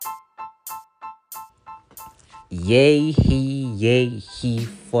Yay he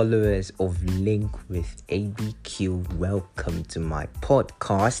followers of Link with ABQ, welcome to my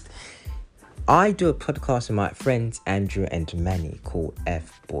podcast. I do a podcast with my friends Andrew and Manny called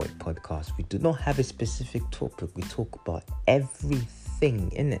F Boy Podcast. We do not have a specific topic, we talk about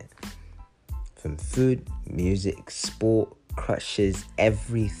everything in it. From food, music, sport, crushes,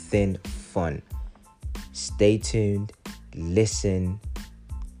 everything fun. Stay tuned, listen,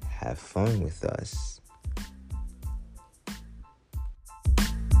 have fun with us.